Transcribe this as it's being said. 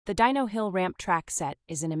The Dino Hill Ramp Track set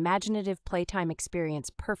is an imaginative playtime experience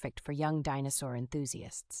perfect for young dinosaur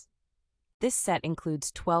enthusiasts. This set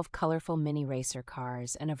includes 12 colorful mini racer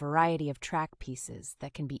cars and a variety of track pieces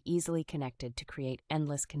that can be easily connected to create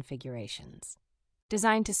endless configurations.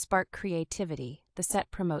 Designed to spark creativity, the set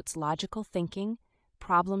promotes logical thinking,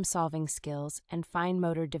 problem-solving skills, and fine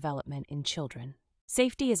motor development in children.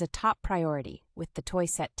 Safety is a top priority, with the toy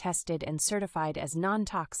set tested and certified as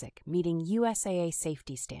non-toxic, meeting USAA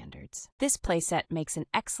safety standards. This playset makes an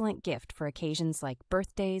excellent gift for occasions like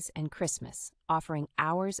birthdays and Christmas, offering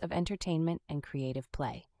hours of entertainment and creative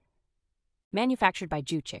play. Manufactured by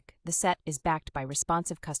Juqic, the set is backed by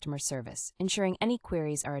responsive customer service, ensuring any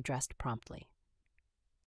queries are addressed promptly.